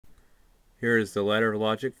Here is the ladder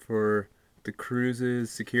logic for the cruise's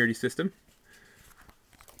security system.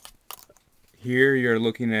 Here you're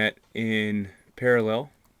looking at in parallel,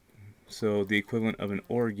 so the equivalent of an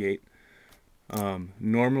OR gate,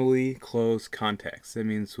 normally closed contacts. That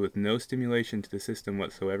means with no stimulation to the system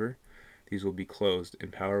whatsoever, these will be closed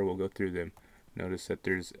and power will go through them. Notice that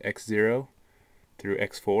there's X0 through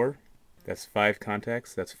X4. That's 5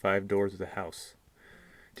 contacts, that's 5 doors of the house.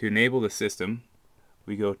 To enable the system,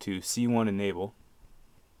 we go to C1 enable.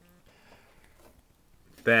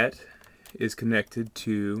 That is connected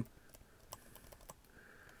to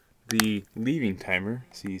the leaving timer.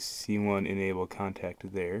 See C1 enable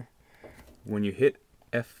contact there. When you hit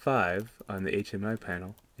F5 on the HMI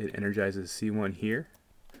panel, it energizes C1 here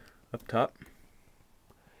up top,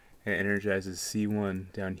 and it energizes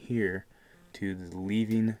C1 down here to the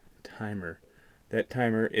leaving timer. That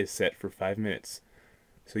timer is set for 5 minutes.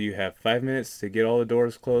 So you have 5 minutes to get all the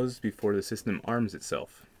doors closed before the system arms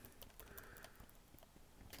itself.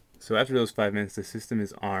 So after those 5 minutes, the system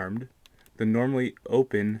is armed. The normally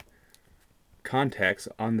open contacts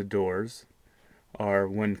on the doors are,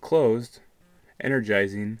 when closed,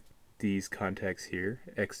 energizing these contacts here,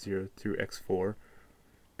 X0 through X4,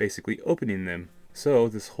 basically opening them. So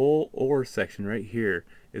this whole OR section right here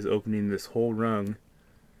is opening this whole rung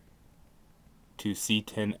to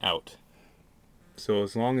C10 out. So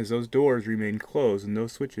as long as those doors remain closed and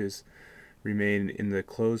those switches remain in the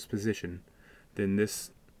closed position, then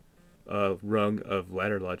this rung of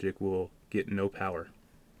ladder logic will get no power.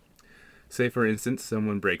 Say for instance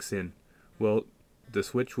someone breaks in. Well, the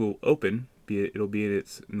switch will open, it'll be in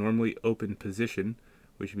its normally open position,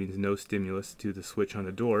 which means no stimulus to the switch on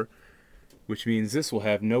the door, which means this will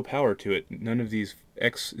have no power to it. None of these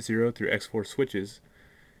X0 through X4 switches,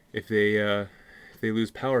 if they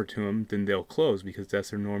lose power to them, then they'll close because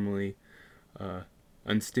that's their normally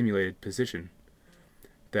unstimulated position.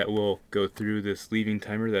 That will go through this leaving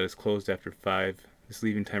timer that is closed after 5, this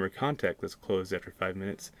leaving timer contact that's closed after 5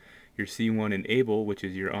 minutes, your C1 enable, which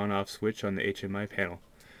is your on-off switch on the HMI panel.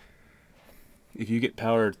 If you get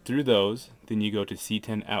power through those, then you go to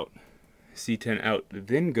C10 out. C10 out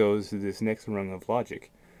then goes to this next rung of logic.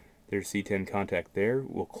 There's C10 contact there,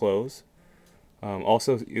 will close.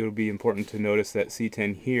 Also, it'll be important to notice that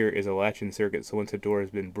C10 here is a latch-in circuit, so once a door has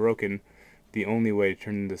been broken, the only way to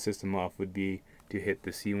turn the system off would be to hit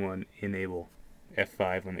the C1 enable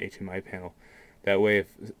F5 on the HMI panel. That way,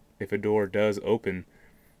 if a door does open,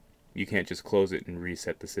 you can't just close it and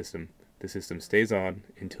reset the system. The system stays on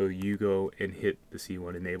until you go and hit the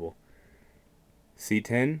C1 enable.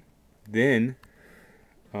 C10 then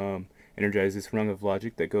energizes this rung of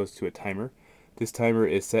logic that goes to a timer. This timer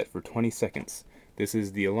is set for 20 seconds. This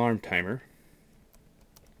is the alarm timer.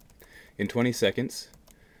 In 20 seconds,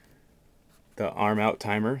 the arm out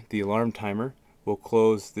timer, the alarm timer, will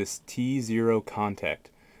close this T0 contact.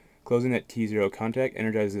 Closing that T0 contact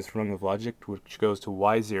energizes this rung of logic, which goes to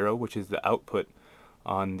Y0, which is the output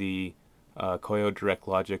on the Koyo Direct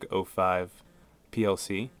Logic 05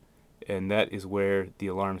 PLC, and that is where the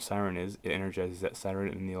alarm siren is. It energizes that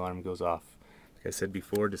siren and the alarm goes off. Like I said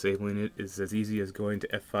before, disabling it is as easy as going to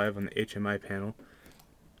F5 on the HMI panel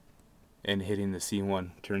and hitting the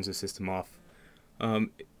C1 turns the system off.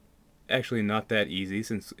 Actually not that easy,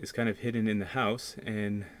 since it's kind of hidden in the house,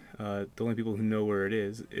 and the only people who know where it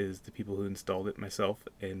is the people who installed it, myself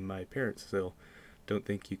and my parents. So don't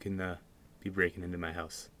think you can be breaking into my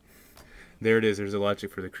house. There it is. There's a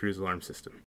logic for the cruise alarm system.